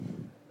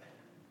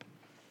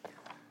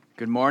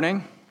Good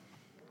morning.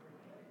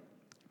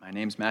 My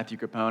name's Matthew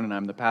Capone, and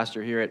I'm the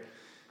pastor here at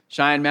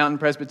Cheyenne Mountain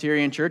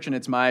Presbyterian Church, and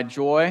it's my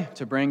joy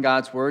to bring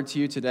God's Word to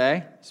you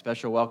today.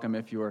 Special welcome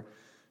if you're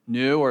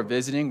new or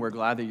visiting. We're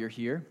glad that you're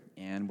here,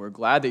 and we're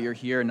glad that you're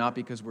here not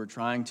because we're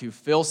trying to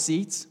fill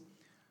seats,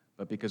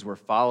 but because we're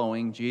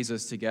following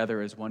Jesus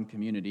together as one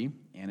community.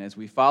 And as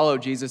we follow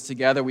Jesus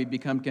together, we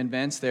become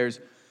convinced there's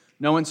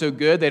no one so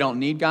good they don't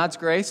need God's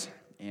grace,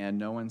 and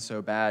no one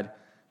so bad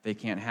they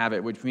can't have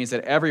it, which means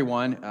that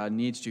everyone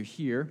needs to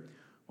hear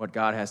what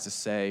God has to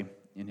say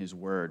in His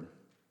Word.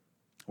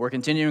 We're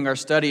continuing our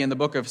study in the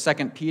book of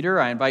 2 Peter.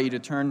 I invite you to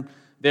turn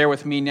there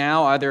with me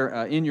now, either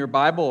in your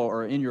Bible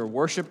or in your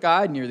worship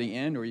guide near the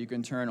end, or you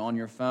can turn on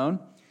your phone.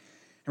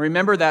 And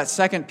remember that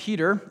 2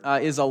 Peter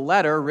is a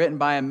letter written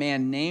by a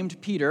man named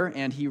Peter,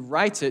 and he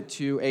writes it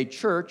to a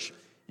church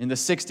in the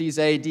 60s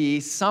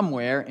AD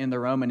somewhere in the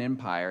Roman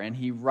Empire. And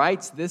he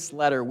writes this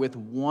letter with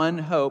one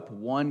hope,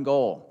 one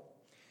goal.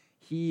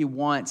 He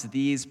wants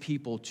these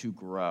people to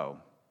grow.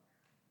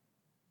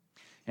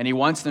 And he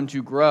wants them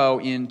to grow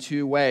in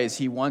two ways.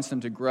 He wants them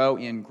to grow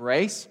in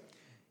grace,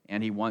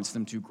 and he wants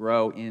them to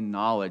grow in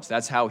knowledge.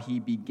 That's how he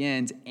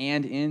begins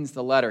and ends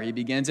the letter. He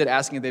begins it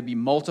asking that they be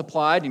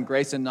multiplied in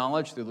grace and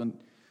knowledge through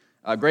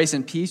the grace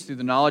and peace through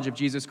the knowledge of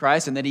Jesus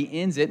Christ, and then he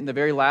ends it in the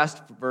very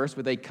last verse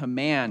with a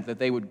command that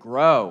they would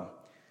grow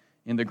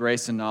in the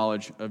grace and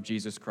knowledge of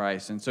Jesus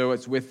Christ. And so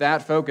it's with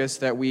that focus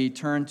that we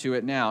turn to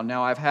it now.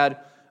 Now, I've had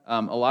a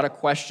lot of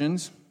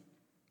questions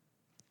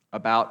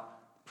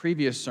about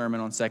previous sermon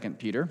on 2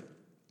 Peter.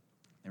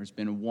 There's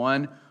been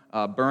one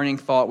burning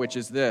thought, which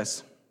is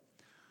this: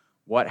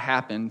 what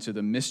happened to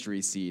the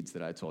mystery seeds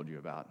that I told you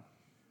about?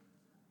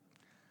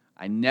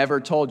 I never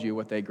told you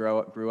what they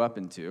grew up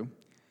into,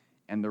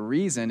 and the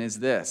reason is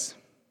this: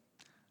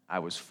 I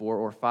was 4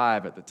 or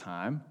 5 at the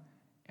time,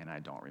 and I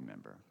don't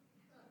remember.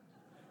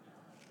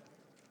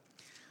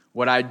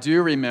 What I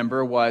do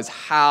remember was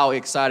how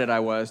excited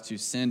I was to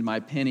send my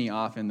penny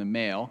off in the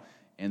mail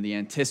and the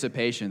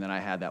anticipation that I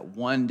had that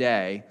one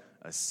day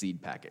a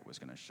seed packet was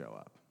going to show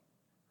up.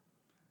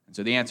 And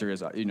so the answer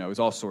is, it was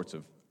all sorts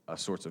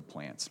of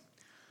plants.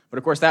 But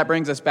of course, that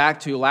brings us back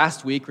to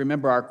last week.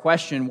 Remember, our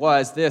question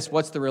was this: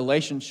 what's the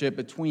relationship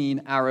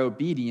between our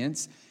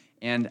obedience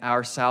and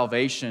our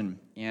salvation?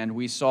 And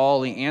we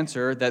saw the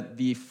answer that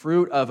the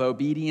fruit of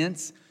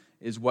obedience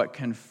is what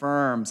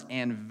confirms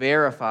and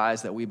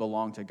verifies that we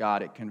belong to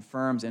God. It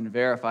confirms and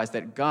verifies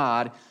that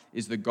God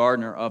is the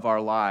gardener of our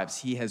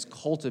lives. He is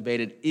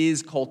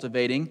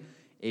cultivating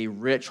a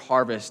rich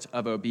harvest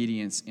of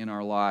obedience in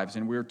our lives.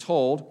 And we're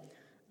told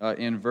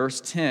in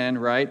verse 10,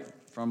 right,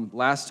 from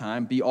last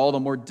time, be all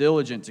the more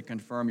diligent to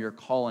confirm your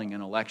calling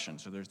and election.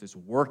 So there's this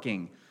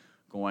working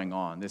going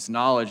on, this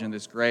knowledge and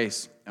this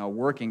grace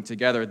working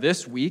together.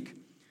 This week,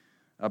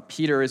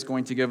 Peter is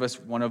going to give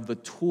us one of the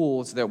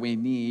tools that we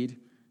need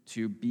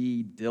to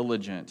be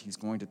diligent. He's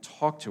going to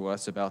talk to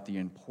us about the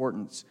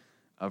importance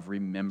of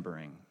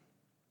remembering.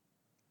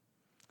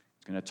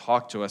 He's going to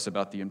talk to us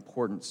about the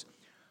importance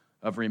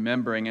of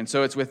remembering. And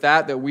so it's with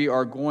that we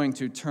are going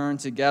to turn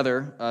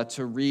together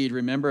to read.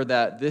 Remember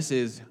that this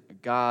is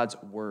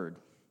God's Word.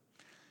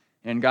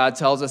 And God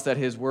tells us that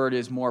His Word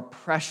is more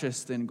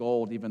precious than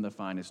gold, even the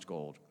finest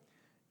gold.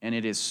 And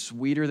it is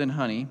sweeter than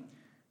honey,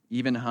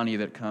 even honey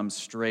that comes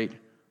straight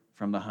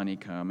from the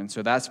honeycomb. And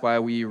so that's why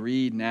we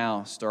read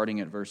now,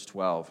 starting at verse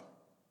 12.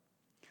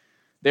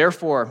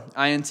 Therefore,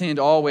 I intend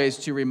always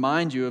to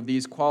remind you of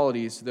these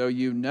qualities, though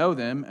you know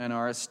them and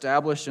are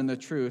established in the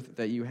truth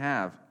that you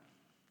have.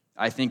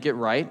 I think it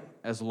right,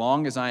 as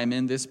long as I am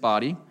in this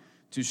body,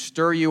 to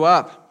stir you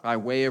up by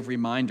way of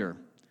reminder,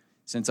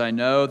 since I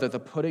know that the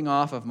putting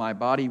off of my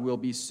body will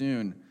be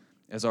soon,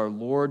 as our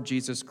Lord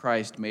Jesus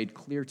Christ made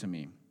clear to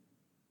me.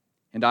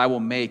 And I will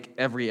make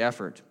every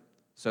effort,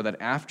 so that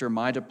after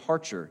my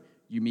departure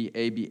you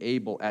may be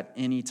able at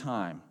any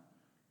time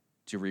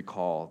to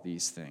recall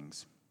these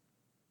things.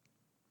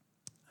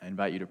 I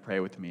invite you to pray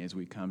with me as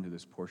we come to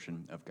this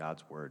portion of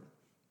God's Word.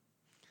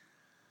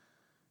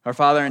 Our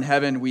Father in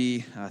heaven, we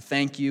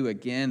thank you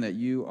again that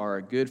you are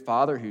a good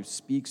Father who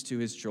speaks to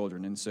His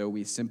children. And so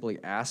we simply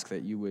ask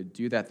that you would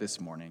do that this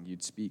morning.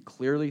 You'd speak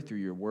clearly through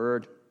your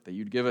Word, that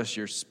you'd give us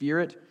your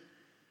Spirit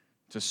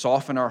to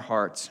soften our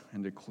hearts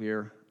and to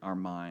clear our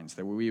minds,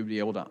 that we would be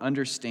able to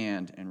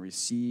understand and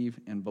receive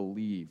and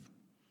believe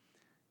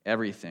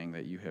everything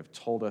that you have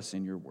told us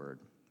in your Word.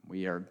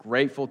 We are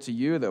grateful to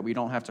you that we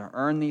don't have to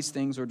earn these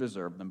things or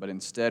deserve them, but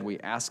instead we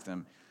ask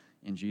them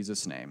in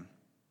Jesus' name.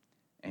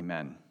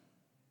 Amen.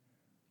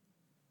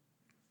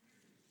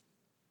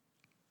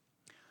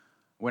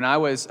 When I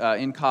was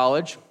in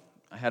college,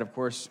 I had, of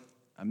course,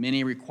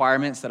 many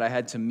requirements that I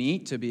had to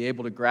meet to be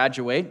able to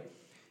graduate,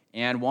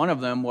 and one of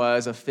them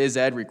was a phys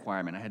ed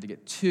requirement. I had to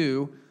get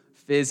 2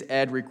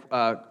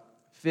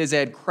 phys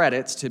ed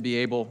credits to be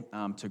able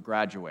to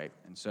graduate.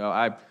 And so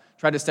I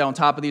tried to stay on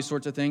top of these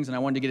sorts of things, and I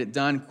wanted to get it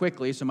done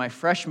quickly. So my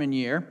freshman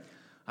year,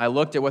 I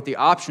looked at what the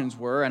options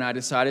were, and I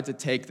decided to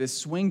take this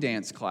swing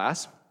dance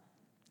class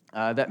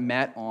that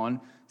met on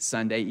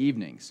Sunday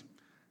evenings.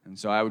 And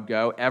so I would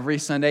go every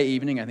Sunday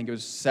evening. I think it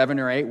was 7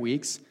 or 8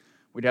 weeks.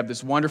 We'd have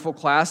this wonderful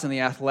class in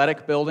the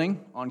athletic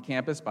building on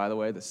campus, by the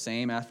way, the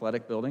same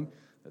athletic building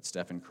that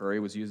Stephen Curry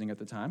was using at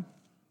the time.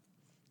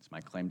 It's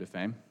my claim to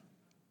fame.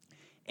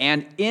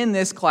 And in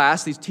this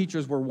class, these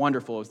teachers were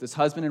wonderful. It was this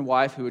husband and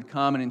wife who would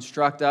come and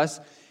instruct us.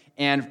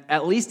 And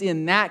at least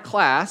in that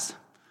class,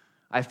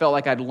 I felt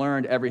like I'd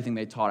learned everything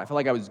they taught. I felt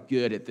like I was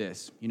good at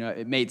this. You know,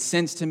 it made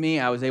sense to me.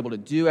 I was able to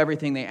do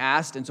everything they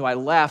asked, and so I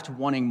left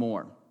wanting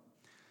more.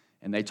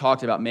 And they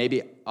talked about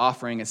maybe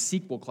offering a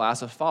sequel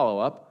class, a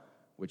follow-up,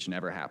 which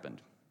never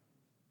happened.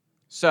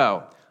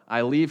 So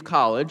I leave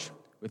college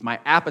with my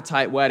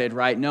appetite whetted,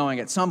 right, knowing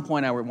at some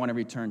point I would want to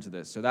return to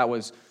this. So that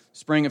was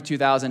spring of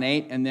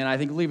 2008, and then I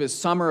believe it was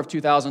summer of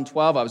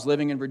 2012. I was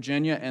living in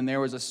Virginia, and there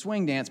was a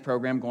swing dance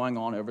program going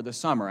on over the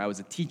summer. I was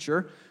a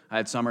teacher. I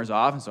had summers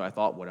off, and so I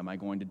thought, what am I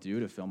going to do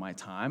to fill my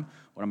time?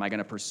 What am I going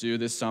to pursue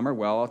this summer?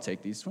 Well, I'll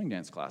take these swing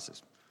dance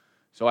classes.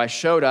 So I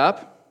showed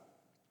up.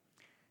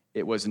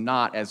 It was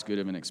not as good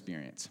of an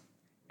experience,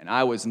 and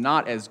I was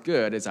not as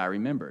good as I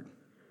remembered.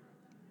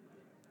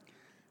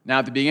 Now,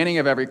 at the beginning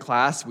of every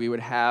class, we would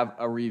have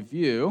a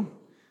review.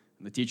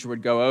 The teacher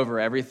would go over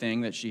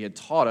everything that she had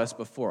taught us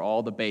before,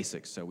 all the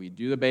basics. So we'd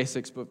do the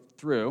basics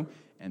through,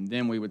 and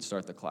then we would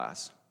start the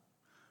class,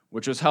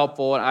 which was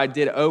helpful, and I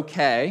did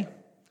okay,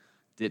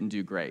 didn't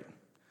do great.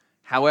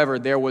 However,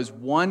 there was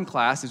one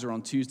class, these were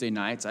on Tuesday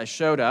nights, I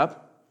showed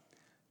up,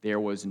 there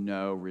was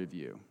no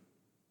review.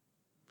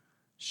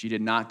 She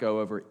did not go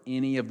over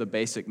any of the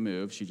basic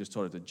moves, she just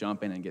told us to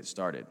jump in and get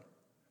started.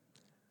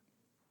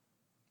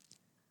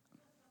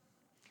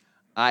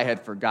 I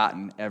had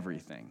forgotten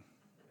everything.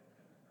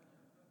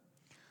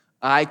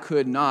 I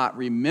could not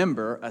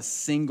remember a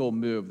single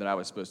move that I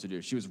was supposed to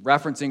do. She was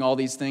referencing all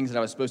these things that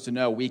I was supposed to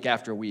know week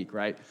after week,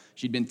 right?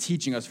 She'd been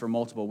teaching us for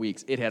multiple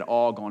weeks. It had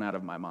all gone out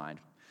of my mind.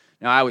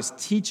 Now, I was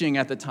teaching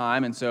at the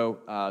time, and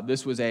so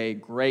this was a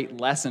great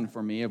lesson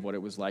for me of what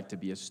it was like to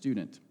be a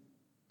student.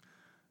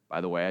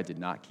 By the way, I did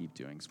not keep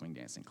doing swing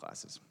dancing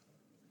classes.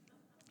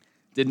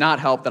 Did not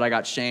help that I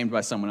got shamed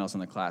by someone else in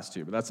the class,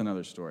 too, but that's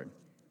another story.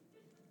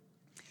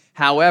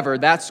 However,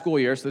 that school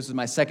year, so this is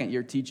my second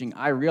year teaching,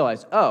 I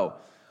realized,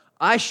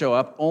 I show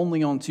up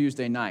only on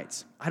Tuesday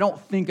nights. I don't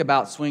think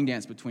about swing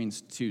dance between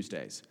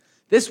Tuesdays.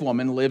 This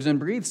woman lives and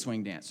breathes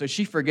swing dance, so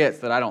she forgets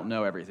that I don't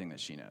know everything that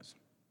she knows.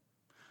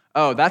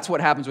 Oh, that's what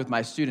happens with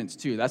my students,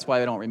 too. That's why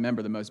they don't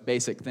remember the most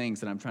basic things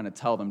that I'm trying to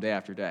tell them day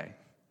after day.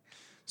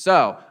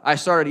 So I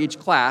started each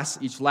class,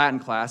 each Latin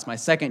class, my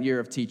second year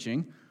of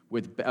teaching,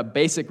 with a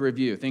basic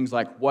review, things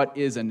like what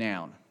is a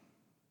noun?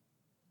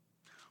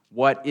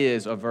 What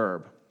is a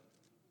verb?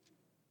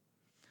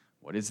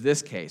 What is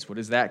this case? What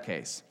is that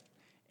case?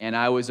 And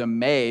I was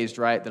amazed,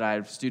 right, that I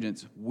had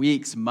students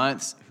weeks,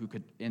 months who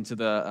could into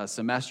the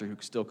semester who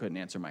still couldn't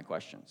answer my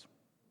questions.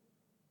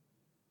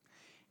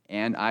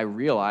 And I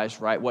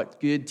realized, right, what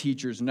good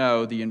teachers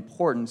know, the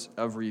importance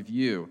of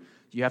review.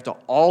 You have to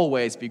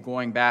always be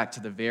going back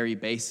to the very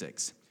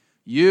basics.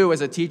 You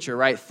as a teacher,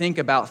 right, think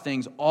about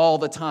things all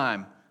the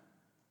time.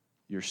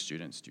 Your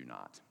students do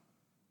not.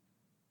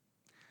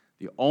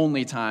 The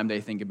only time they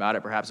think about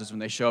it, perhaps, is when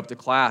they show up to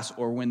class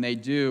or when they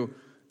do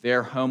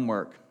their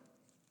homework.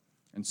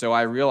 And so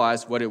I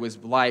realized what it was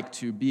like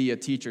to be a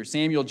teacher.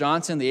 Samuel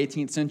Johnson, the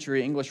 18th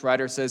century English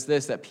writer, says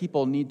this, that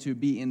people need to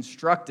be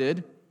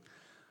instructed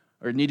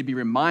or need to be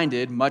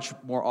reminded much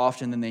more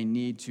often than they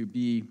need to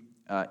be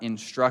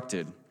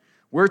instructed.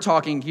 We're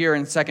talking here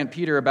in 2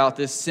 Peter about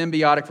this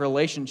symbiotic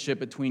relationship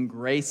between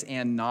grace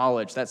and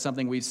knowledge. That's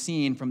something we've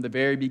seen from the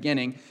very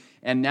beginning.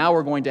 And now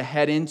we're going to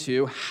head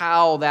into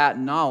how that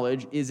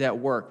knowledge is at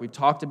work. We've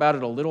talked about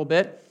it a little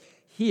bit.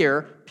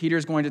 Here,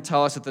 Peter's going to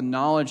tell us that the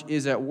knowledge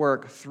is at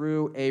work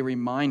through a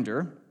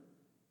reminder.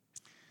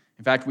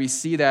 In fact, we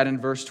see that in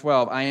verse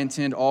 12. I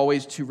intend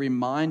always to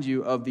remind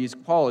you of these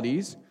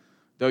qualities,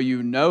 though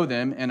you know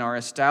them and are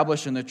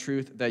established in the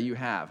truth that you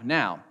have.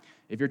 Now,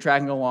 if you're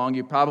tracking along,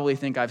 you probably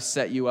think I've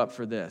set you up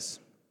for this.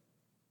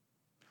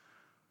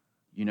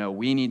 You know,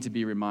 we need to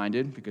be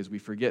reminded because we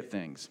forget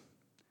things.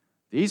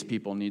 These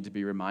people need to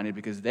be reminded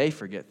because they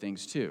forget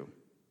things too.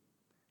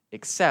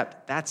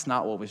 Except that's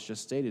not what was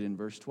just stated in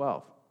verse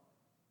 12.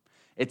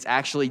 It's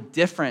actually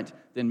different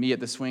than me at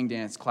the swing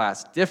dance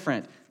class,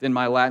 different than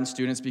my Latin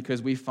students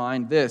because we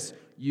find this.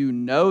 You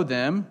know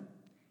them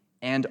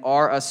and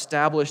are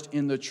established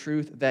in the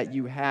truth that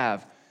you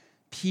have.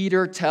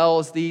 Peter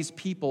tells these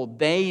people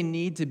they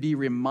need to be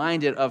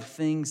reminded of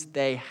things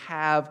they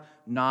have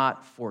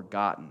not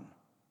forgotten.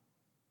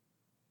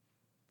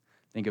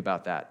 Think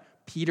about that.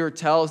 Peter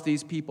tells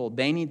these people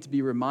they need to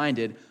be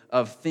reminded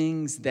of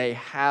things they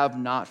have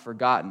not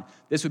forgotten.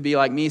 This would be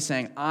like me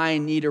saying, I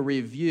need a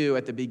review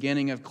at the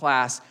beginning of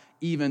class,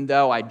 even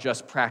though I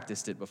just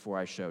practiced it before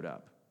I showed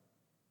up.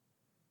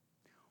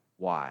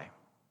 Why?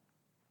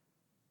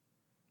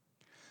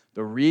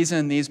 The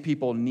reason these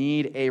people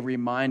need a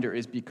reminder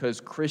is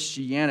because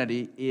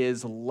Christianity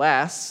is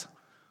less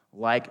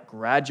like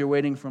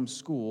graduating from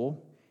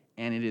school,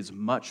 and it is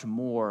much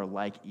more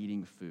like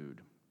eating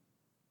food.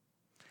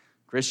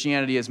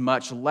 Christianity is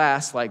much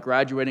less like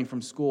graduating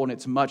from school, and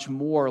it's much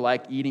more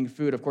like eating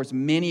food. Of course,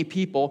 many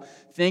people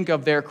think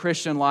of their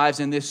Christian lives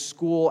in this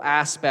school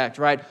aspect,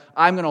 right?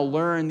 I'm going to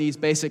learn these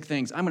basic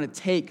things. I'm going to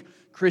take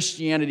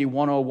Christianity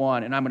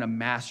 101, and I'm going to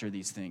master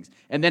these things.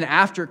 And then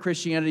after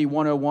Christianity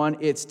 101,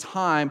 it's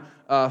time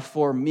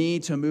for me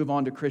to move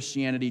on to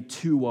Christianity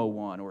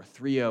 201 or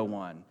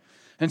 301.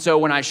 And so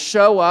when I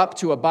show up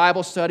to a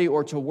Bible study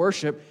or to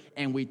worship,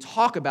 and we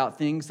talk about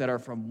things that are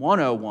from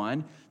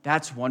 101,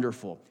 that's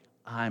wonderful.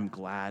 I'm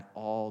glad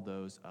all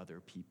those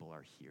other people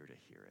are here to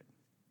hear it.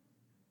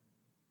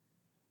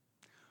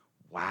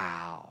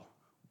 Wow,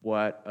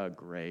 what a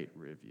great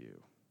review.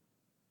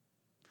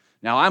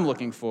 Now, I'm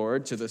looking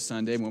forward to the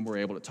Sunday when we're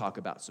able to talk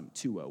about some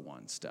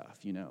 201 stuff,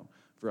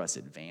 for us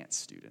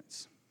advanced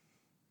students.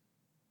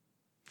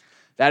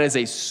 That is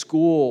a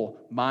school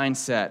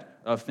mindset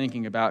of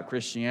thinking about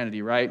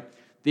Christianity, right?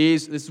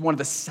 This is one of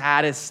the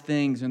saddest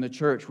things in the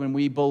church when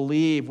we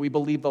believe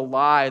the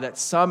lie that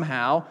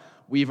somehow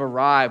we've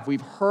arrived.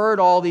 We've heard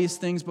all these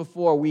things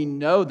before. We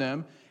know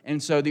them.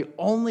 And so the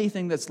only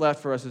thing that's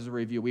left for us is a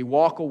review. We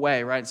walk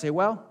away, right, and say,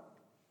 well,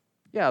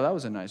 yeah, that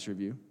was a nice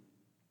review.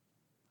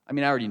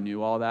 I already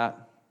knew all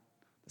that,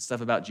 the stuff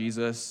about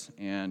Jesus,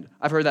 and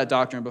I've heard that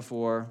doctrine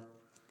before.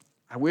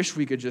 I wish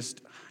we could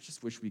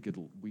wish we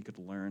could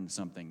learn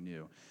something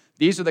new.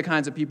 These are the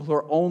kinds of people who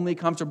are only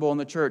comfortable in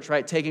the church,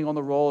 right, taking on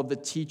the role of the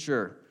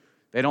teacher.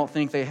 They don't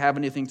think they have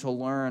anything to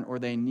learn or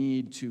they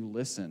need to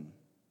listen.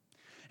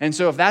 And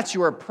so if that's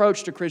your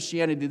approach to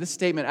Christianity, this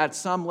statement at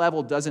some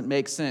level doesn't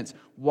make sense.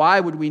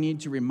 Why would we need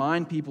to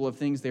remind people of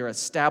things they're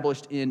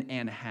established in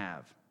and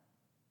have?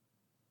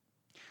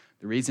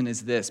 The reason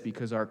is this: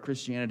 because our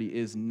Christianity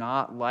is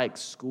not like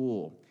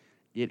school.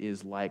 It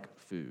is like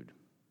food.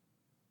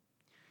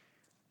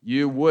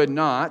 You would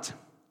not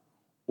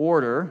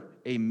order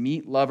a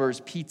meat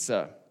lover's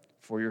pizza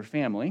for your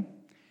family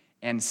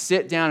and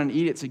sit down and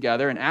eat it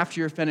together, and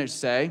after you're finished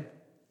say,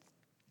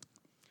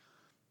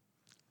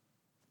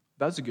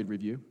 that was a good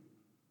review.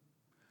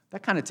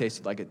 That kind of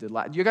tasted like it did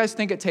last. Do you guys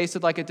think it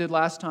tasted like it did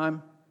last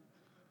time?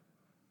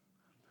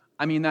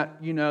 The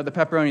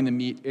pepperoni and the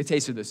meat, it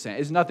tasted the same.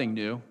 It's nothing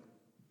new.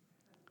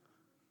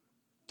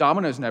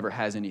 Domino's never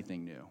has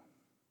anything new.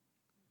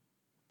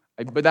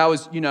 But that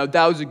was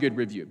a good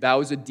review. That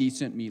was a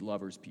decent meat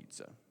lover's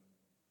pizza.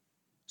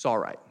 It's all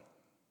right.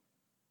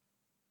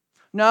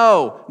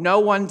 No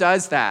one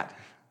does that.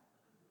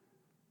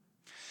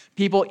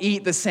 People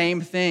eat the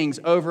same things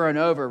over and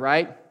over,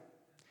 right?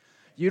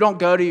 You don't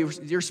go to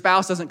your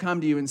spouse doesn't come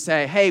to you and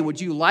say, hey,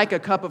 would you like a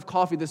cup of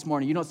coffee this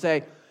morning? You don't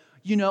say,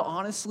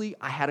 honestly,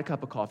 I had a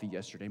cup of coffee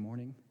yesterday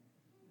morning,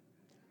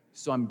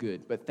 so I'm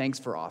good, but thanks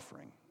for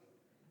offering.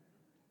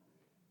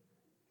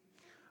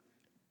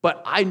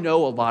 But I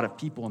know a lot of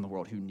people in the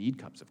world who need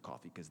cups of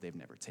coffee because they've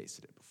never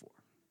tasted it before.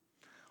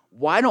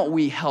 Why don't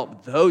we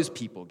help those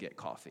people get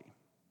coffee?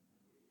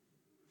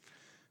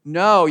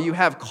 No, you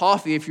have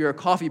coffee if you're a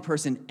coffee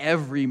person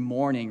every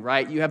morning,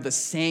 right? You have the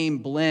same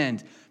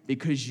blend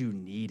because you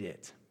need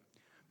it,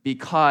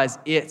 because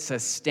it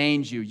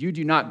sustains you. You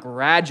do not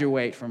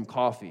graduate from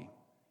coffee.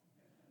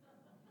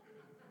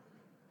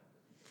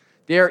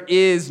 There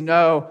is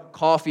no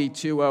coffee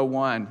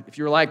 201. If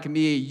you're like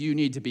me, you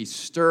need to be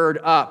stirred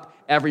up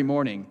every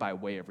morning by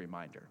way of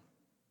reminder.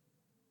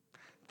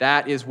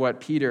 That is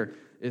what Peter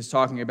is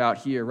talking about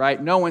here, right?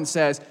 No one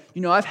says,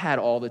 I've had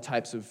all the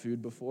types of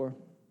food before,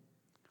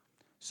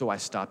 so I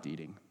stopped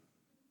eating.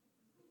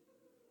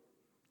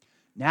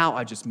 Now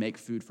I just make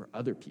food for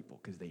other people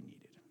because they need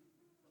it.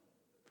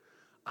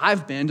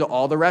 I've been to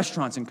all the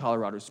restaurants in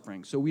Colorado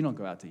Springs, so we don't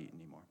go out to eat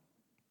anymore.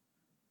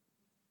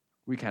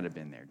 We kind of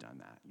been there, done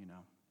that,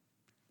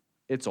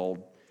 It's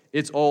old.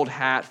 It's old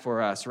hat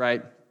for us,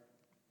 right?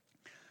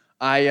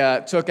 I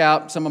took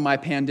out some of my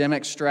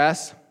pandemic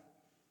stress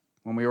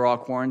when we were all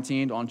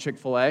quarantined on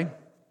Chick-fil-A,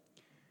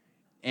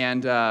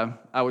 and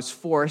I was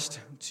forced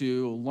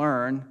to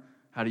learn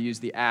how to use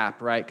the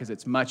app, right? Because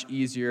it's much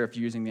easier if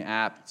you're using the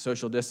app.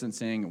 Social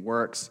distancing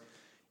works.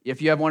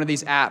 If you have one of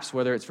these apps,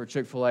 whether it's for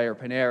Chick-fil-A or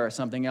Panera or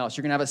something else,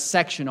 you're going to have a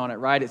section on it,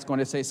 right? It's going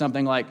to say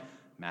something like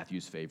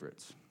Matthew's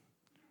favorites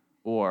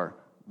or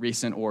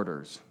recent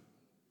orders.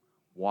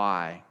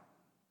 Why?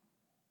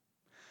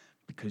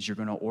 Because you're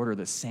going to order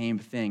the same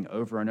thing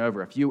over and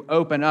over. If you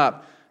open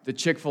up the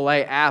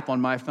Chick-fil-A app on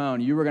my phone,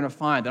 you are going to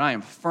find that I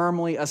am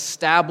firmly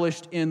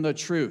established in the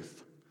truth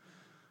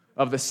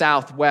of the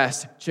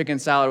Southwest chicken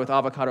salad with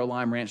avocado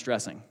lime ranch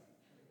dressing.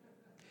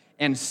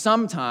 And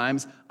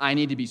sometimes I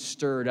need to be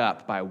stirred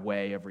up by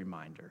way of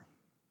reminder.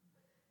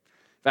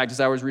 In fact, as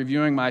I was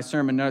reviewing my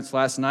sermon notes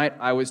last night,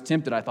 I was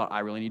tempted. I thought, I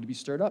really need to be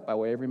stirred up by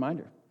way of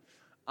reminder.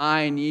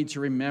 I need to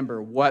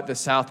remember what the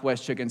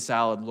Southwest chicken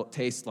salad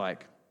tastes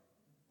like.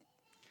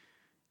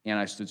 And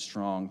I stood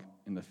strong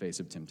in the face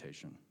of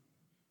temptation.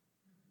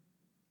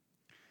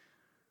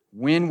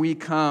 When we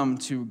come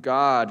to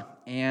God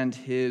and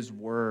His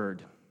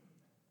Word,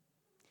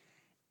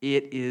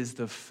 it is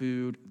the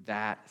food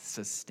that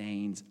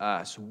sustains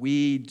us.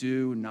 We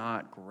do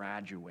not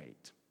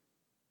graduate.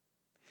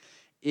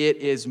 It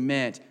is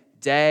meant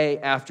day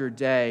after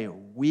day,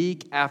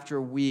 week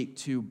after week,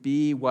 to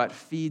be what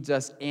feeds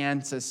us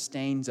and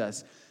sustains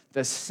us.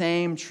 The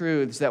same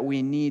truths that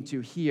we need to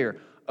hear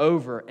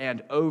over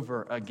and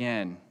over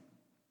again.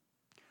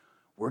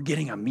 We're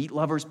getting a meat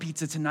lover's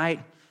pizza tonight?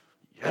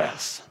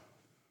 Yes.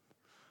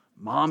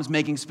 Mom's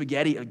making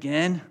spaghetti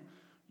again?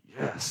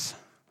 Yes.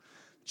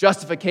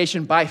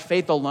 Justification by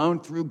faith alone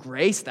through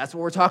grace? That's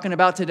what we're talking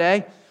about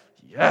today?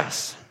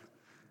 Yes.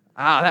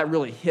 That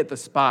really hit the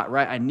spot,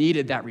 right? I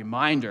needed that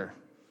reminder.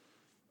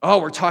 Oh,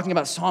 we're talking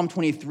about Psalm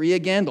 23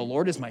 again? The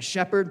Lord is my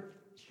shepherd?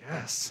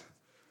 Yes.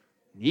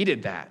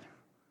 Needed that.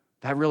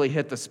 That really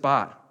hit the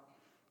spot.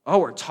 Oh,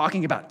 we're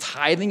talking about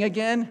tithing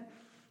again?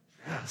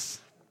 Yes.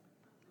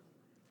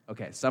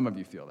 Okay, some of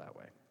you feel that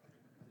way.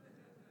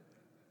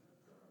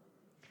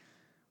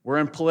 We're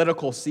in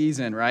political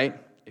season,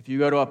 right? If you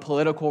go to a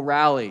political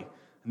rally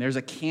and there's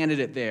a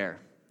candidate there,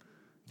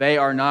 they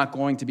are not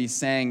going to be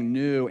saying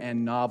new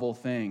and novel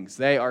things.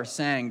 They are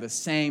saying the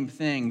same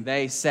thing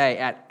they say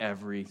at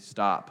every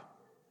stop.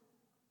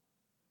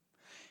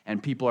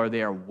 And people are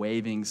there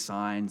waving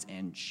signs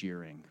and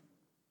cheering.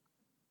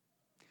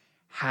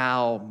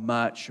 How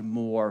much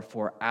more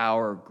for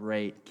our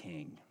great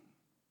King?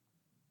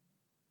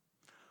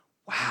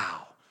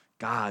 Wow,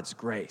 God's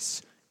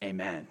grace.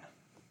 Amen.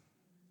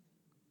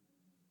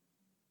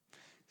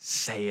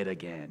 Say it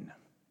again.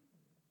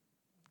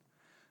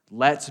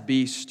 Let's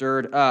be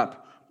stirred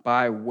up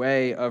by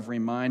way of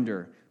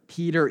reminder.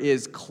 Peter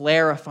is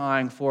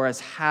clarifying for us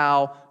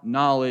how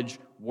knowledge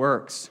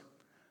works,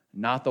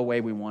 not the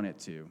way we want it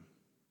to.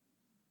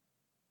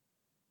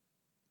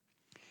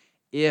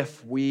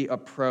 If we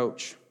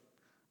approach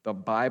the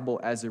Bible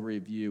as a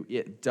review,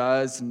 it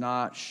does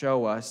not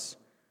show us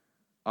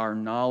our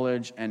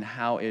knowledge and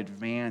how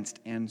advanced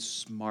and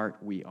smart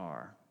we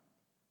are.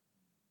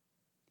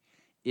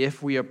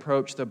 If we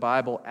approach the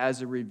Bible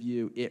as a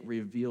review, it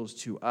reveals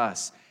to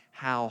us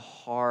how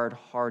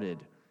hard-hearted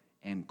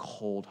and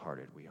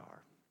cold-hearted we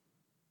are.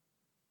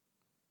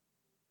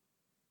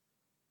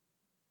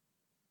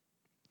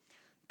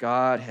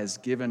 God has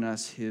given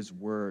us His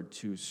word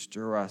to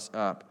stir us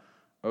up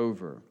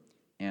over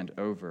and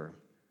over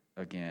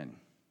again.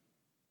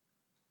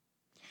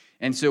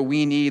 And so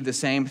we need the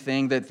same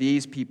thing that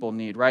these people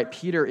need, right?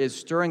 Peter is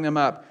stirring them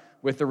up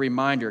with a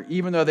reminder,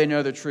 even though they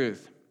know the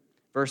truth.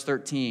 Verse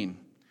 13.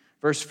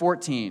 Verse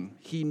 14,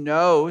 he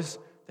knows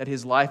that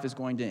his life is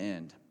going to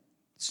end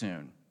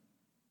soon.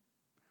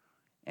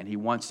 And he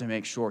wants to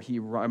make sure he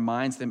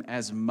reminds them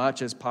as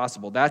much as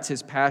possible. That's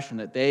his passion,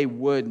 that they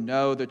would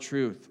know the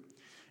truth.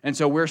 And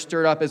so we're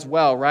stirred up as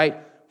well, right?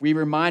 We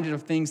reminded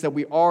of things that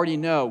we already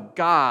know.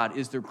 God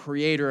is the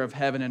creator of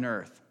heaven and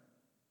earth.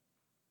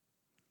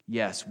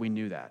 Yes, we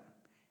knew that.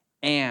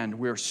 And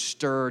we're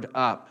stirred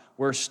up.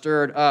 We're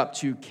stirred up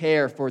to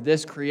care for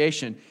this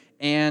creation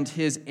and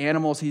his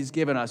animals he's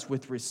given us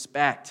with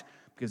respect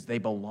because they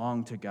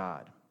belong to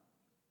God.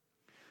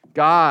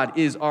 God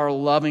is our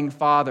loving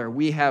Father.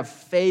 We have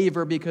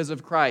favor because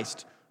of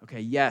Christ. Okay,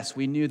 yes,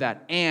 we knew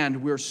that.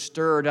 And we're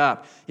stirred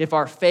up. If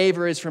our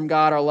favor is from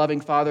God, our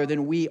loving Father,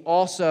 then we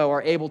also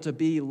are able to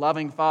be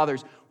loving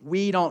fathers.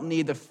 We don't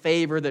need the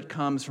favor that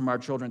comes from our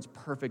children's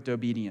perfect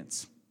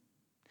obedience.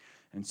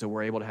 And so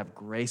we're able to have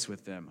grace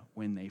with them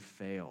when they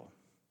fail.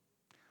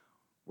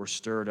 We're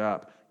stirred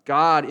up.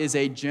 God is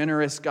a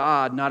generous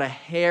God. Not a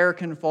hair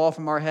can fall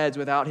from our heads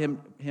without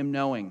him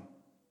knowing.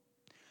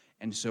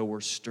 And so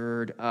we're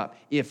stirred up.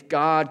 If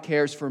God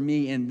cares for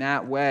me in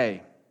that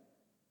way,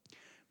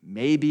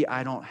 maybe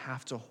I don't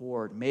have to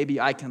hoard. Maybe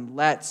I can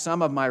let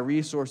some of my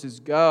resources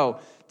go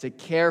to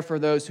care for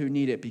those who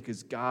need it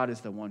because God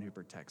is the one who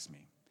protects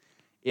me.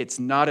 It's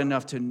not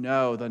enough to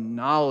know. The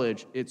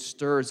knowledge, it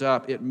stirs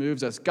up, it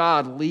moves us.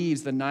 God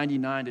leaves the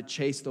 99 to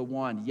chase the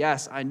one.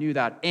 Yes, I knew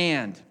that.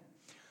 And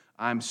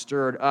I'm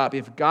stirred up.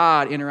 If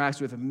God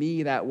interacts with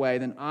me that way,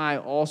 then I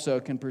also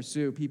can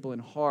pursue people in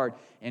hard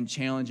and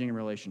challenging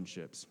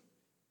relationships.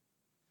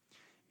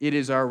 It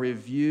is our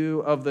review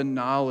of the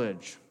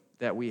knowledge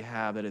that we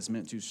have that is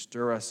meant to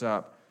stir us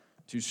up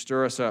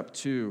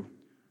to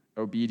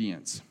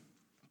obedience.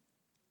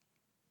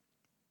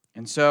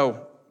 And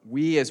so,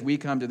 as we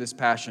come to this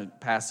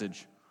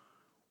passage,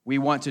 we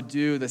want to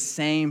do the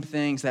same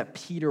things that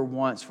Peter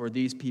wants for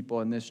these people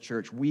in this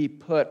church. We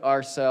put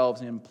ourselves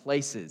in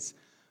places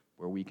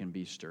where we can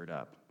be stirred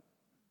up.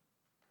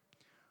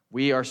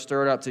 We are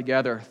stirred up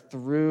together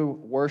through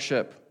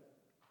worship.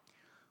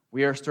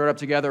 We are stirred up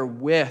together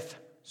with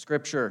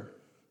Scripture.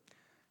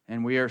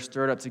 And we are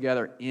stirred up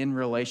together in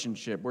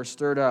relationship. We're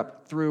stirred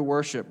up through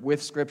worship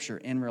with Scripture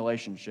in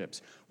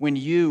relationships. When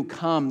you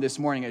come this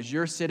morning, as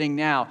you're sitting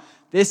now,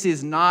 this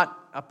is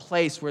not a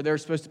place where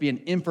there's supposed to be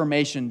an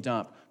information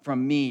dump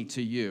from me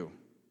to you.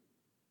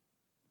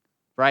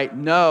 Right?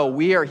 No,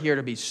 we are here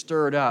to be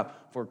stirred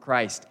up for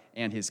Christ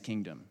and His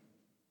kingdom.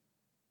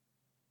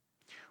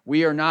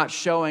 We are not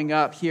showing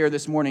up here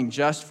this morning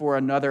just for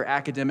another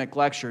academic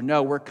lecture.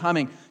 No, we're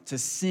coming to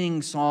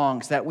sing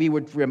songs that we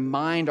would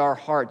remind our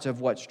hearts of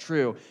what's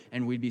true,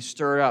 and we'd be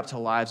stirred up to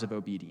lives of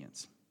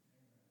obedience.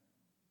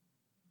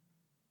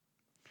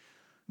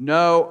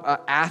 No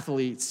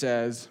athlete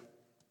says,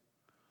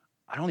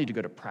 I don't need to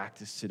go to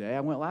practice today.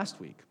 I went last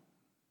week.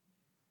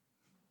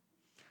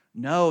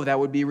 No, that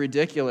would be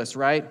ridiculous,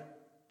 right?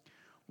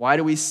 Why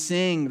do we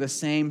sing the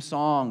same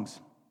songs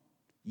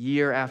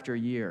year after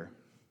year?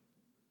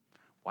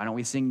 Why don't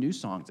we sing new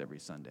songs every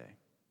Sunday?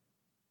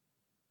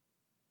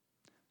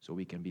 So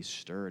we can be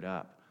stirred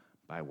up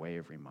by way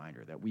of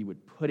reminder, that we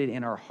would put it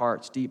in our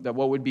hearts deep, that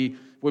what would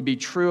be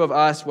true of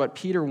us, what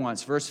Peter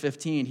wants. Verse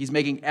 15, he's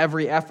making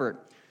every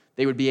effort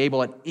they would be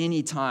able at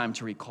any time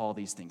to recall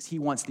these things. He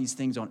wants these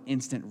things on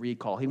instant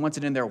recall. He wants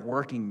it in their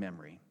working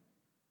memory.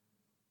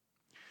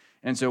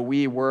 And so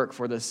we work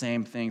for the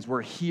same things.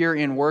 We're here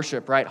in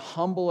worship, right?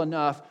 Humble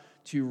enough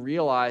to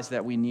realize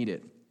that we need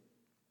it.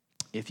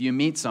 If you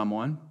meet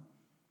someone,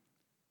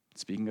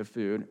 speaking of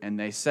food, and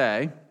they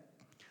say,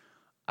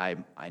 I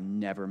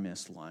never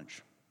miss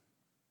lunch.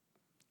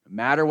 No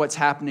matter what's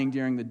happening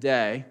during the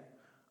day,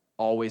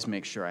 always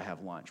make sure I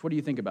have lunch. What do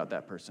you think about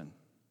that person?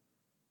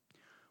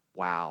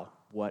 Wow,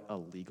 what a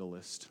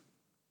legalist.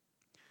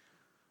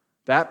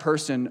 That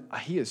person,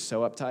 he is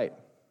so uptight.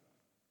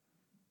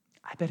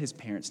 I bet his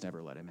parents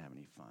never let him have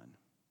any fun.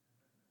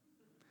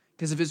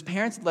 Because if his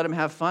parents let him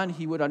have fun,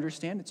 he would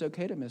understand it's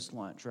okay to miss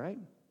lunch, right?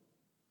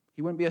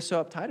 He wouldn't be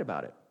so uptight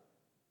about it.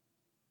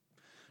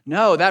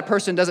 No, that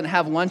person doesn't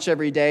have lunch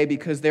every day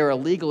because they're a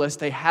legalist.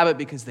 They have it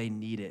because they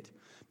need it,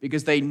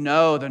 because they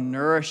know the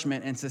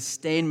nourishment and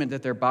sustainment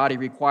that their body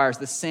requires.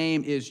 The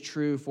same is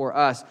true for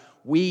us.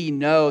 We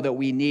know that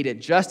we need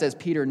it, just as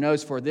Peter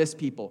knows for this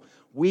people.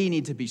 We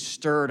need to be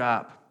stirred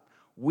up.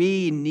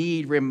 We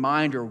need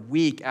reminder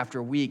week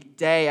after week,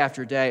 day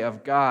after day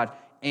of God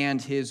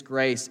and His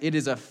grace. It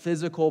is a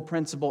physical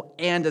principle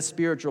and a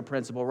spiritual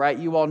principle, right?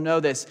 You all know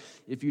this.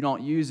 If you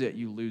don't use it,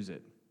 you lose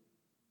it.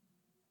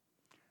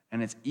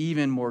 And it's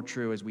even more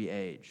true as we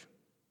age,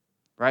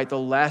 right? The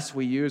less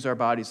we use our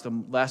bodies,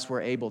 the less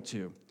we're able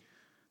to.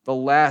 The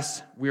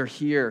less we're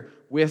here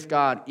with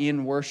God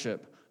in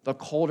worship, the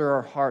colder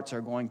our hearts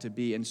are going to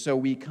be. And so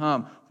we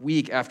come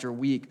week after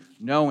week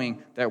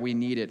knowing that we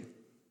need it.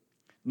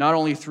 Not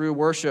only through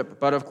worship,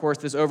 but of course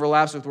this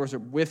overlaps with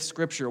worship, with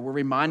Scripture. We're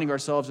reminding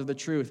ourselves of the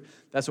truth.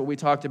 That's what we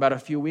talked about a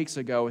few weeks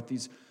ago with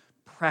these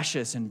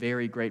precious and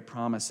very great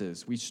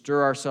promises. We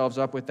stir ourselves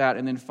up with that.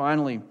 And then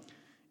finally,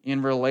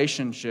 in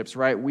relationships,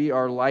 right, we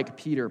are like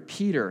Peter.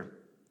 Peter,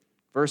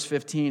 verse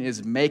 15,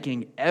 is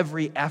making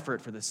every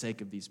effort for the sake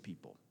of these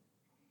people.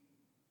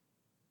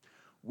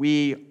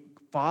 We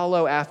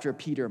follow after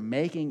Peter,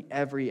 making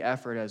every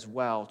effort as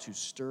well to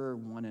stir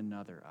one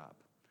another up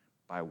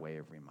by way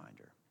of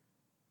reminder.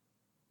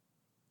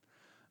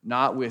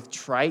 Not with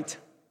trite,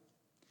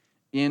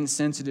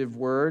 insensitive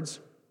words,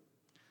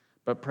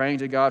 but praying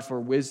to God for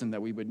wisdom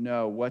that we would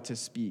know what to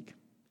speak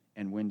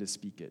and when to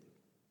speak it.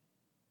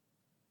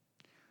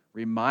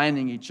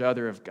 Reminding each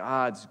other of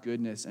God's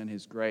goodness and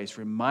His grace,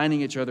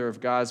 reminding each other of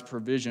God's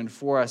provision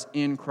for us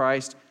in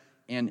Christ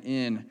and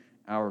in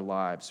our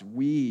lives.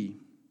 We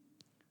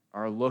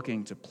are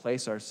looking to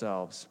place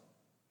ourselves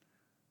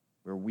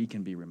where we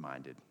can be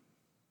reminded.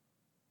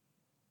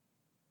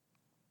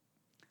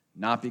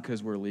 Not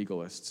because we're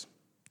legalists,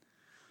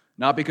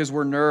 not because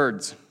we're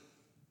nerds,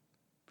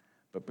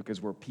 but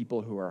because we're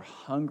people who are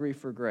hungry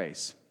for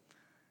grace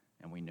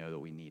and we know that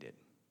we need it.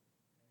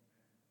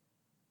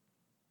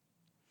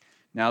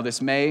 Now,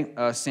 this may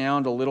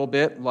sound a little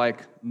bit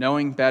like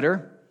knowing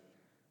better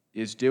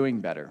is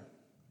doing better.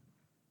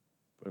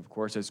 But of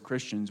course, as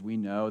Christians, we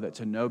know that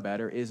to know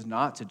better is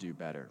not to do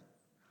better.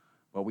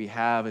 What we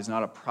have is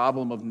not a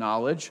problem of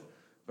knowledge,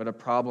 but a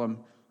problem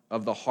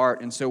of the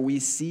heart. And so we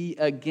see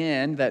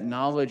again that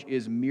knowledge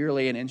is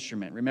merely an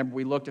instrument. Remember,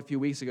 we looked a few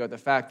weeks ago at the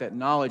fact that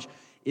knowledge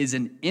is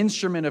an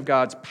instrument of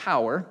God's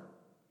power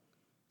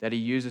that He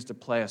uses to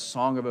play a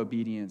song of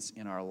obedience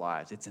in our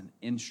lives. It's an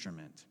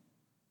instrument.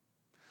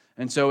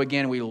 And so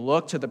again, we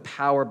look to the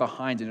power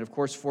behind it. And of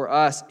course, for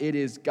us, it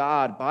is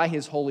God, by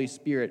His Holy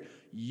Spirit,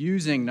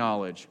 using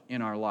knowledge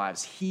in our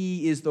lives.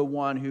 He is the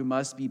one who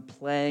must be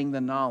playing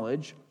the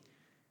knowledge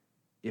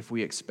if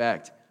we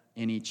expect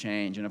any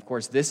change. And of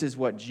course, this is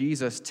what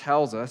Jesus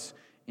tells us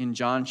in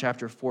John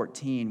chapter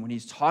 14. When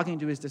He's talking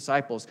to His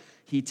disciples,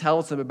 He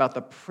tells them about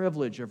the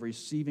privilege of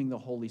receiving the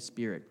Holy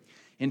Spirit.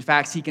 In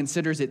fact, He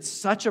considers it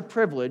such a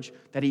privilege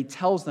that He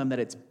tells them that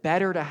it's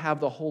better to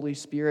have the Holy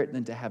Spirit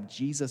than to have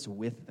Jesus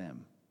with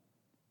them.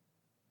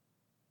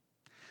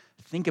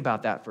 Think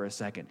about that for a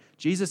second.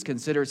 Jesus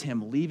considers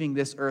Him leaving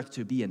this earth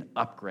to be an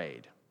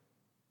upgrade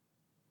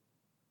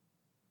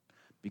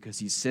because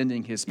He's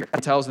sending His Spirit.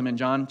 He tells them in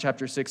John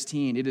chapter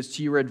 16, "It is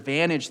to your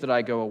advantage that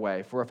I go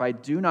away, for if I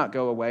do not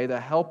go away, the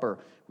Helper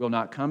will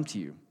not come to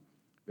you.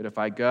 But if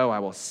I go, I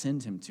will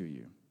send Him to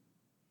you."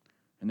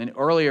 And then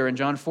earlier in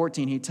John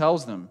 14, He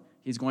tells them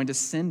He's going to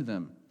send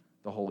them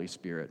the Holy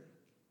Spirit,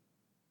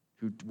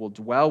 who will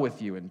dwell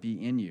with you and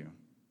be in you.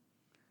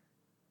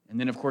 And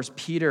then, of course,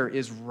 Peter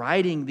is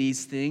writing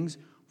these things,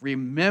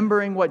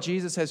 remembering what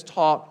Jesus has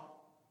taught.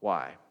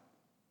 Why?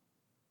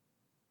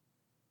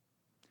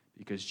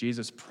 Because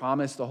Jesus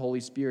promised the Holy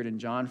Spirit in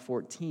John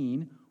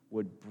 14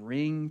 would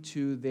bring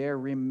to their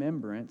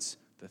remembrance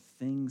the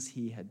things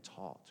he had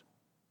taught.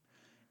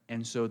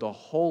 And so the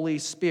Holy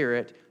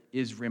Spirit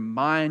is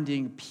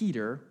reminding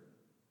Peter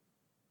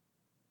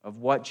of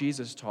what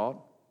Jesus taught.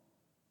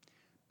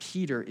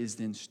 Peter is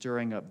then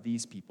stirring up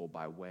these people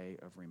by way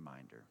of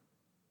reminder.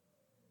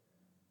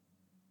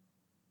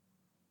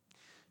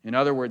 In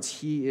other words,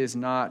 he is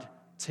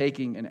not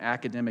taking an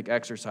academic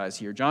exercise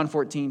here. John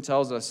 14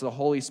 tells us the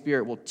Holy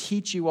Spirit will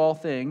teach you all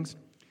things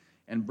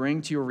and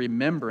bring to your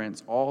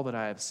remembrance all that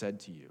I have said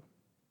to you.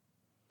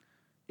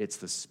 It's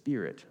the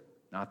Spirit,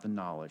 not the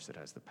knowledge, that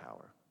has the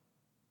power.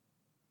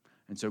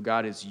 And so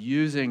God is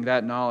using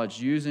that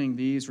knowledge, using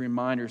these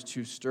reminders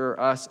to stir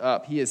us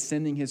up. He is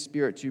sending his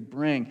Spirit to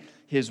bring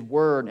his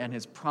word and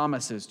his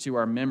promises to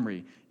our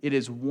memory. It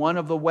is one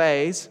of the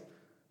ways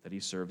that he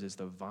serves as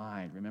the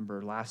vine.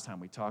 Remember last time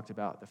we talked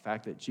about the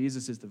fact that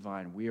Jesus is the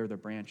vine, we are the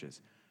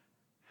branches.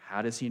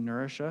 How does he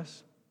nourish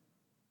us?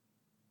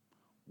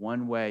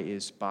 One way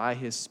is by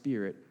his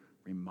Spirit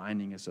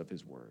reminding us of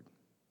his word.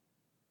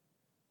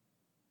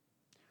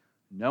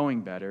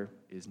 Knowing better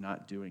is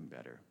not doing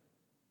better.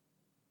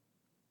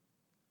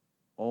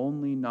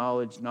 Only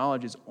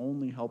knowledge is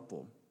only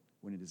helpful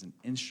when it is an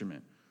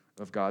instrument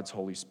of God's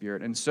Holy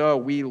Spirit. And so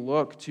we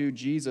look to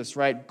Jesus,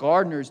 right?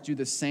 Gardeners do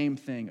the same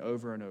thing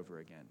over and over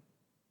again.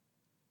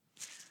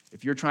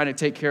 If you're trying to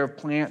take care of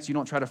plants, you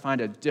don't try to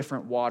find a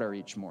different water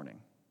each morning.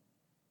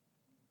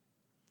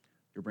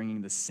 You're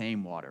bringing the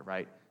same water,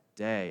 right?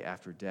 Day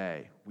after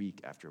day,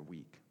 week after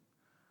week.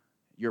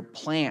 Your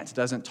plant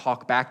doesn't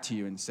talk back to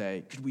you and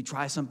say, could we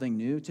try something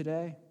new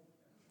today?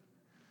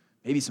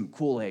 Maybe some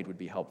Kool-Aid would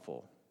be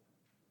helpful.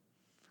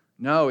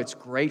 No, it's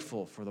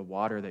grateful for the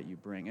water that you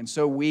bring. And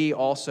so we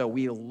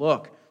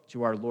look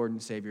to our Lord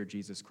and Savior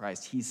Jesus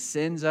Christ. He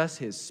sends us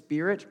his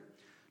Spirit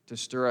to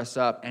stir us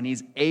up, and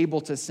he's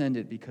able to send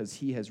it because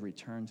he has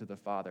returned to the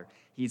Father.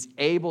 He's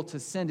able to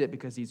send it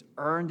because he's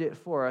earned it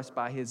for us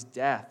by his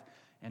death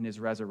and his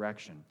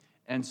resurrection.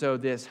 And so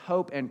this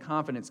hope and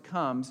confidence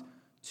comes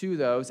to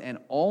those and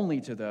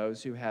only to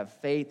those who have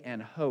faith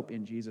and hope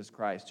in Jesus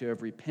Christ, who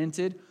have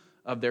repented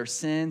of their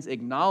sins,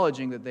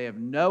 acknowledging that they have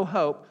no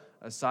hope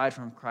aside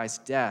from Christ's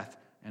death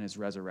and his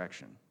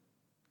resurrection.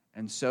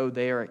 And so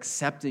they are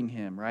accepting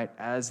him, right,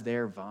 as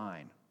their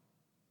vine.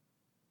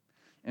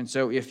 And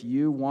so if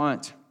you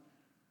want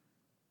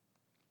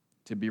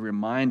to be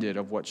reminded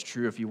of what's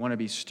true, if you want to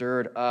be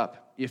stirred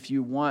up, if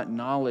you want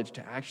knowledge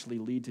to actually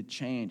lead to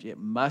change, it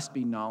must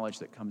be knowledge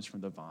that comes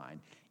from the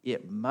vine.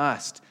 It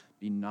must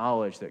be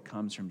knowledge that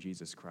comes from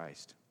Jesus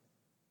Christ.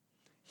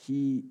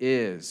 He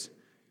is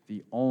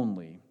the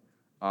only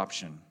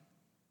option.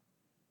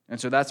 And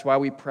so that's why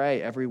we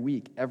pray every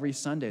week, every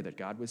Sunday, that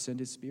God would send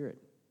his Spirit,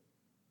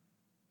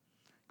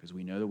 because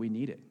we know that we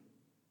need it.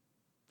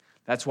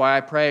 That's why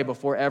I pray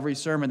before every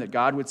sermon that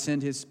God would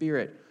send his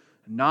Spirit,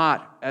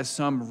 not as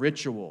some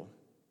ritual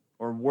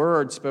or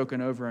word spoken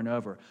over and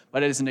over,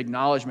 but as an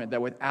acknowledgement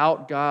that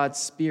without God's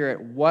Spirit,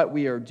 what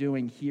we are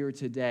doing here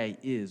today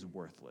is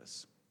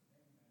worthless.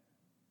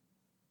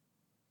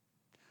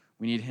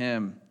 We need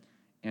him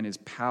and his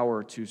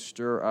power to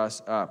stir us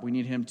up. We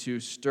need him to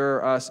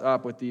stir us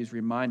up with these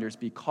reminders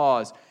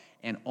because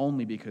and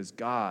only because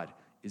God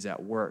is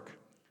at work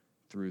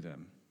through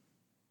them.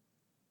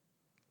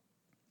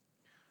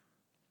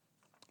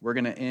 We're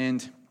going to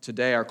end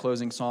today our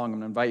closing song. I'm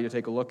going to invite you to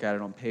take a look at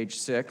it on page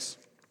 6.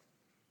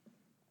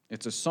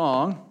 It's a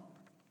song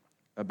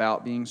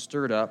about being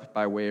stirred up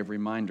by way of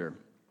reminder.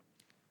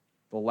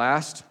 The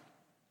last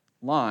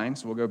line,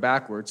 so we'll go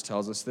backwards,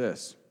 tells us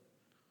this.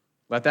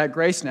 Let that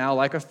grace now,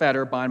 like a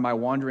fetter, bind my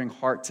wandering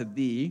heart to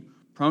thee.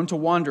 Prone to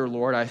wander,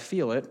 Lord, I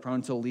feel it.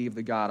 Prone to leave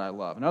the God I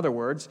love. In other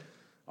words,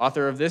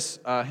 author of this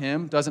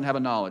hymn doesn't have a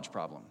knowledge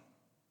problem.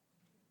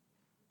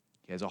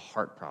 He has a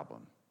heart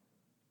problem.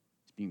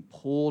 He's being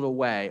pulled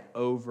away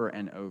over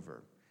and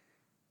over.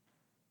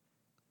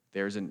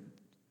 There's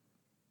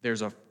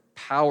a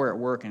power at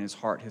work in his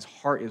heart. His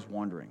heart is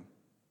wandering.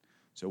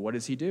 So what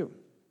does he do?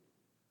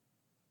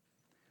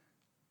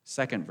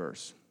 Second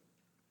verse.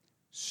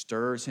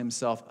 Stirs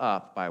himself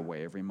up by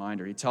way of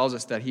reminder. He tells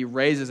us that he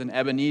raises an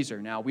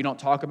Ebenezer. Now, we don't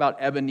talk about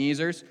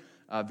Ebenezers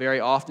very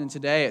often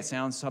today. It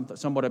sounds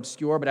somewhat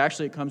obscure, but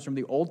actually it comes from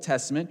the Old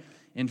Testament.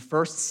 In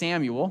 1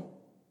 Samuel,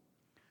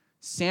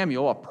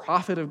 Samuel, a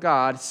prophet of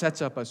God, sets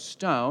up a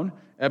stone.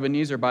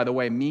 Ebenezer, by the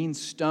way,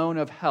 means stone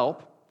of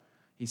help.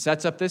 He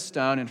sets up this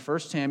stone in 1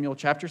 Samuel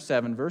chapter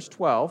 7, verse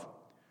 12,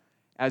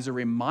 as a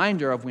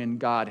reminder of when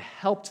God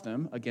helped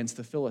them against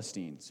the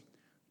Philistines.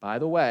 By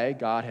the way,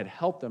 God had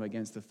helped them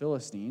against the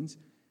Philistines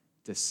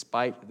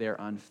despite their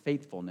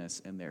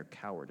unfaithfulness and their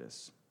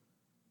cowardice.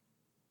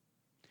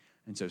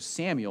 And so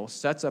Samuel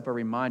sets up a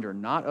reminder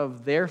not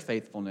of their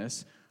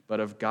faithfulness, but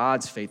of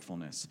God's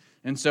faithfulness.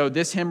 And so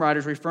this hymn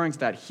writer is referring to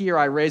that. Here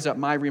I raise up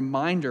my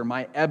reminder,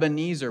 my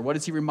Ebenezer. What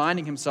is he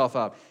reminding himself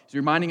of? He's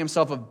reminding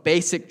himself of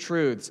basic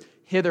truths.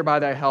 Hither by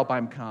thy help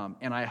I'm come,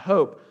 and I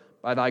hope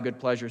by thy good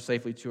pleasure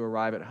safely to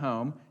arrive at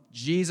home.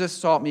 Jesus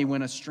sought me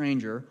when a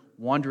stranger,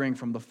 wandering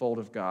from the fold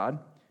of God,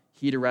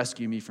 he to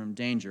rescue me from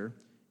danger,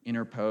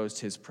 interposed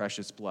his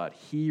precious blood.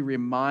 He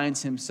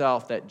reminds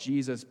himself that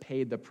Jesus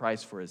paid the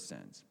price for his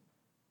sins.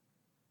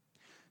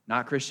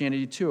 Not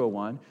Christianity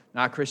 201,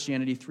 not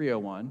Christianity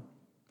 301,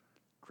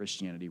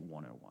 Christianity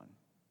 101.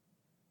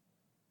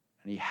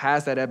 And he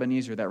has that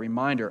Ebenezer, that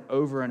reminder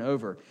over and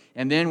over.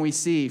 And then we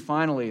see,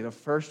 finally, the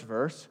first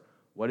verse,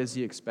 what does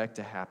he expect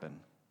to happen?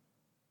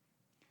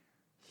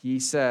 He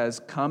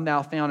says, "Come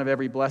thou fount of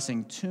every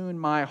blessing, tune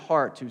my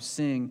heart to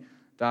sing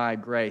thy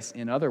grace."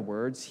 In other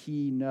words,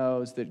 he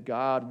knows that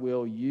God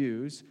will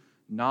use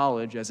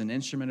knowledge as an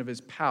instrument of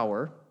his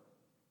power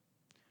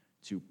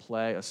to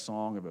play a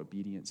song of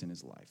obedience in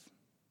his life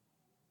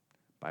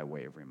by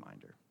way of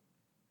reminder.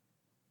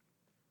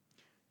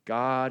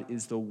 God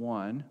is the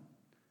one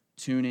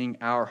tuning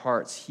our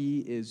hearts. He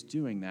is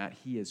doing that.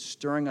 He is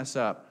stirring us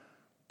up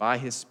by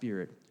his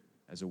Spirit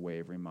as a way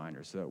of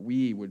reminder, so that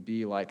we would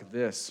be like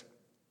this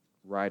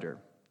writer.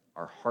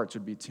 Our hearts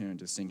would be tuned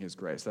to sing his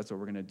grace. That's what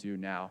we're going to do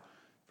now.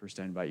 First,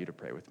 I invite you to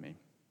pray with me.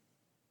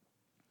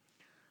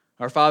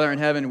 Our Father in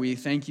heaven, we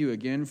thank you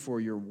again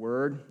for your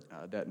word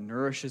that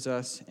nourishes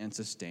us and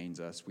sustains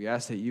us. We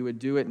ask that you would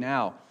do it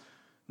now,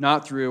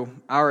 not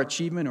through our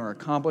achievement or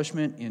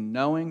accomplishment in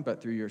knowing,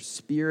 but through your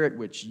Spirit,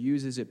 which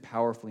uses it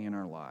powerfully in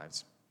our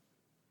lives.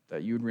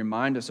 That you would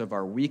remind us of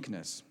our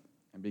weakness,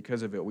 and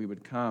because of it, we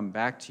would come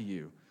back to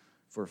you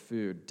for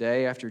food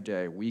day after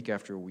day, week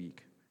after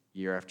week,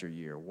 year after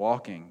year,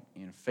 walking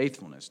in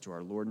faithfulness to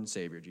our Lord and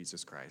Savior,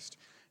 Jesus Christ.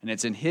 And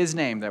it's in his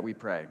name that we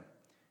pray.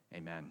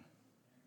 Amen.